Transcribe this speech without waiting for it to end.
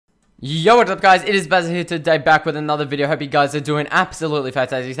Yo, what's up guys, it is Bazzaa here today, back with another video. Hope you guys are doing absolutely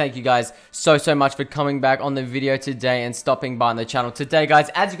fantastic. Thank you guys so much for coming back on the video today and stopping by on the channel today, guys.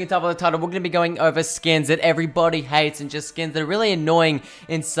 As you can tell by the title, we're going to be going over skins that everybody hates and just skins that are really annoying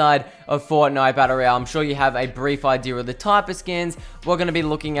inside of Fortnite Battle Royale. I'm sure you have a brief idea of the type of skins we're going to be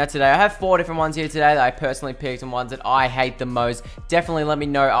looking at today. I have 4 different ones here today that I personally picked and ones that I hate the most. Definitely let me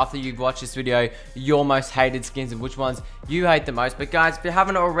know after you've watched this video your most hated skins and which ones you hate the most. But guys, if you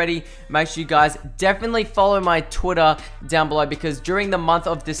haven't already, make sure you guys definitely follow my Twitter down below, because during the month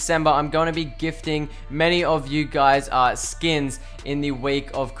of December I'm going to be gifting many of you guys skins in the week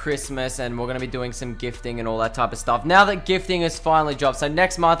of Christmas, and we're going to be doing some gifting and all that type of stuff now that gifting has finally dropped. So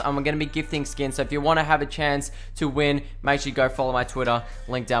next month I'm going to be gifting skins, so if you want to have a chance to win, make sure you go follow my Twitter,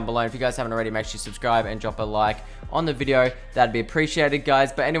 link down below. If you guys haven't already, make sure you subscribe and drop a like on the video. That'd be appreciated,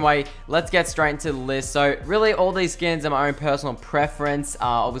 guys. But anyway, let's get straight into the list. So really all these skins are my own personal preference.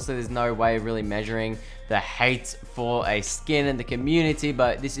 Obviously there's no way of really measuring the hate for a skin in the community,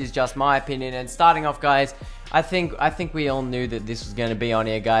 but this is just my opinion. And starting off, guys, I think we all knew that this was going to be on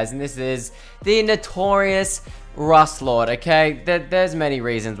here, guys, and this is the notorious Rust Lord. Okay, there's many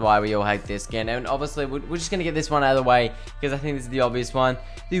reasons why we all hate this skin, and obviously we're just going to get this one out of the way because I think this is the obvious one.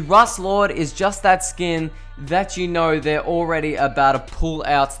 The Rust Lord is just that skin that you know they're already about to pull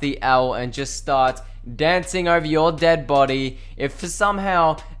out the L and just start dancing over your dead body if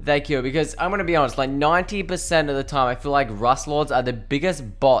somehow they kill. Because I'm gonna be honest, like 90% of the time I feel like Rust Lords are the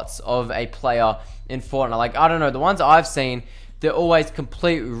biggest bots of a player in Fortnite. Like, I don't know, the ones I've seen, they're always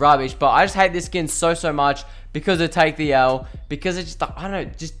complete rubbish, but I just hate this skin so much because of Take the L, because it's just, I don't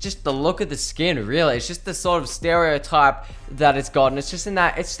know, just the look of the skin, really. It's just the sort of stereotype that it's got, and it's just in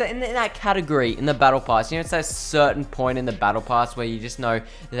that, in that category in the Battle Pass. You know, it's that certain point in the Battle Pass where you just know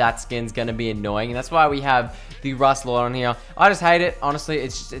that skin's gonna be annoying, and that's why we have the Rust Lord on here. I just hate it, honestly.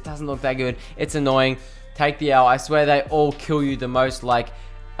 It's just, it doesn't look that good. It's annoying. Take the L, I swear they all kill you the most, like,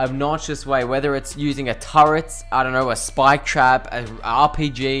 obnoxious way, whether it's using a turret, I don't know, a spike trap, a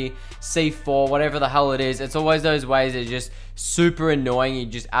RPG, C4, whatever the hell it is. It's always those ways that are just super annoying, you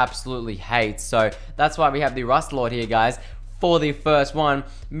just absolutely hate. So that's why we have the Rust Lord here, guys, for the first one.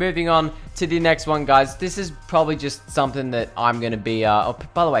 Moving on to the next one, guys. This is probably just something that I'm gonna be oh,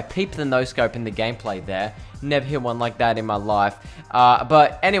 by the way, peep the no scope in the gameplay there. Never hit one like that in my life.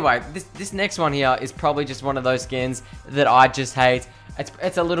 But anyway, this next one here is probably just one of those skins that I just hate.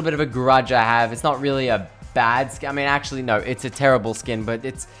 It's a little bit of a grudge I have. It's not really a bad skin. I mean, actually, no, it's a terrible skin, but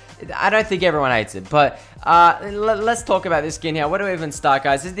I don't think everyone hates it. But let's talk about this skin here. Where do we even start,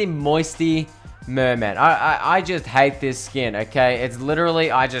 guys? This is the Moisty Merman. I just hate this skin, okay? It's literally,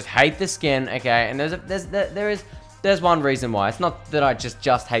 I just hate the skin, okay? And there's one reason why. It's not that I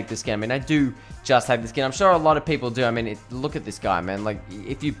just hate the skin. I mean, I do just hate the skin. I'm sure a lot of people do. I mean, look at this guy, man. Like,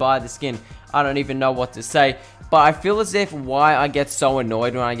 if you buy the skin, I don't even know what to say. But I feel as if why I get so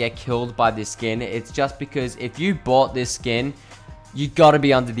annoyed when I get killed by this skin, it's just because if you bought this skin, you gotta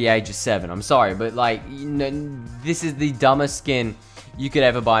be under the age of 7. I'm sorry, but like, you know, this is the dumbest skin you could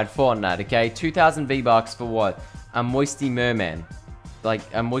ever buy in Fortnite, okay? 2,000 V-Bucks for what? A Moisty Merman. Like,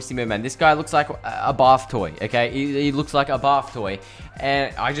 a Moisty Merman. This guy looks like a bath toy, okay? He looks like a bath toy,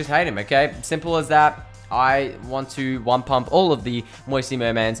 and I just hate him, okay? Simple as that. I want to one-pump all of the Moisty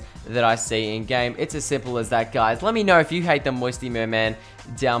Mermans that I see in game. It's as simple as that, guys. Let me know if you hate the Moisty Merman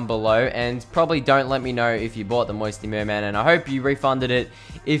down below, and probably don't let me know if you bought the Moisty Merman, and I hope you refunded it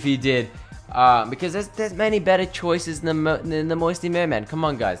if you did, because there's many better choices than the Moisty Merman. Come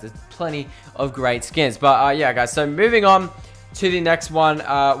on, guys. There's plenty of great skins. But yeah, guys, so moving on to the next one,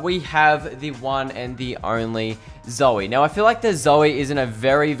 we have the one and the only Zoe. Now, I feel like the Zoe is in a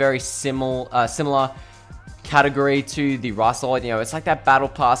very similar category to the Rust Lord. You know, it's like that Battle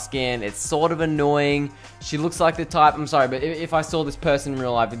Pass skin. It's sort of annoying. She looks like the type, I'm sorry, but if I saw this person in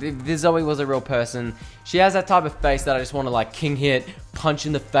real life, if this Zoe was a real person, she has that type of face that I just want to like king hit, punch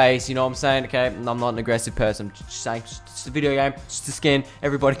in the face, you know what I'm saying? Okay, I'm not an aggressive person. Just saying, just a video game, just a skin.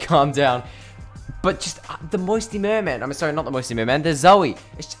 Everybody calm down. But just the Moisty Merman, I'm sorry, not the Moisty Merman, the Zoe.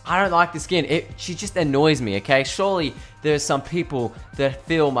 I don't like the skin. She just annoys me, okay? Surely there's some people that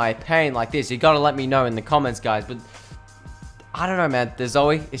feel my pain like this. You gotta let me know in the comments, guys. But I don't know, man. The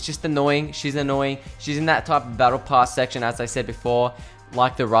Zoe, it's just annoying. She's annoying. She's in that type of Battle Pass section, as I said before,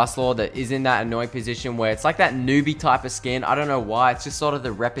 like the Rust Lord, that is in that annoying position where it's like that newbie type of skin. I don't know why. It's just sort of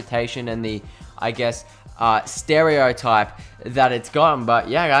the reputation and the, I guess, stereotype that it's gotten. But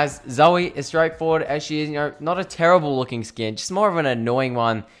yeah, guys, Zoe, as straightforward as she is, you know, not a terrible looking skin, just more of an annoying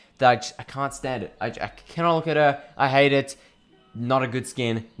one that I can't stand it. I cannot look at her. I hate it. Not a good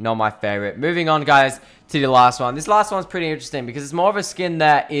skin, not my favorite. Moving on, guys, to the last one. This last one's pretty interesting because it's more of a skin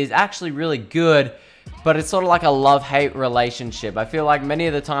that is actually really good, but it's sort of like a love-hate relationship. I feel like many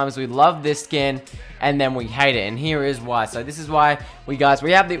of the times we love this skin and then we hate it, and here is why. So this is why we have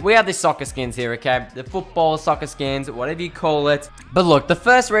the soccer skins here, okay? The football soccer skins, whatever you call it. But look, the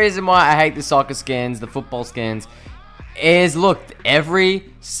first reason why I hate the soccer skins, the football skins, is look,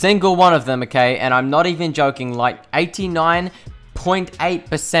 every single one of them, okay? And I'm not even joking, like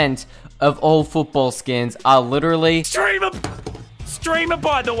 89.8% of all football skins are literally streamer,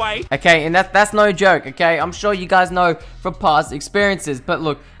 by the way. Okay, and that's no joke, okay? I'm sure you guys know from past experiences, but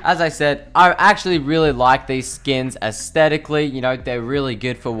look, as I said, I actually really like these skins aesthetically. You know, they're really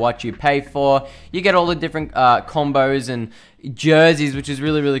good for what you pay for. You get all the different combos and jerseys, which is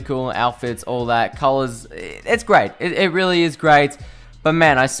really, really cool. Outfits, all that, colors. It's great. It really is great. But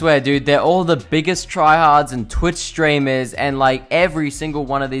man, I swear, dude, they're all the biggest tryhards and Twitch streamers, and like every single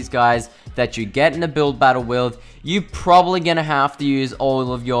one of these guys that you get in a build battle with, you're probably gonna have to use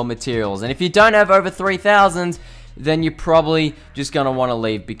all of your materials. And if you don't have over 3,000, then you're probably just gonna want to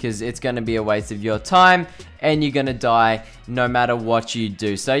leave because it's gonna be a waste of your time and you're gonna die no matter what you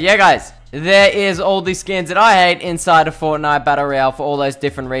do. So yeah, guys, there is all these skins that I hate inside of Fortnite Battle Royale for all those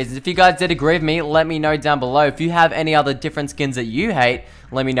different reasons. If you guys did agree with me, let me know down below. If you have any other different skins that you hate,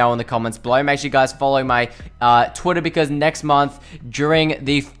 let me know in the comments below. Make sure you guys follow my Twitter, because next month during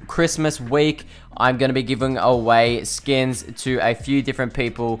the Christmas week, I'm going to be giving away skins to a few different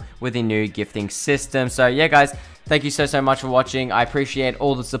people with a new gifting system. So yeah, guys, thank you so much for watching. I appreciate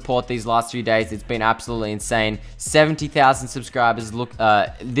all the support these last few days. It's been absolutely insane. 70,000 subscribers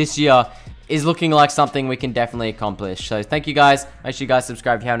this year is looking like something we can definitely accomplish. So thank you guys. Make sure you guys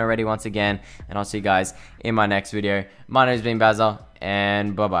subscribe if you haven't already once again. And I'll see you guys in my next video. My name has been Bazzaa,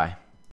 and bye-bye.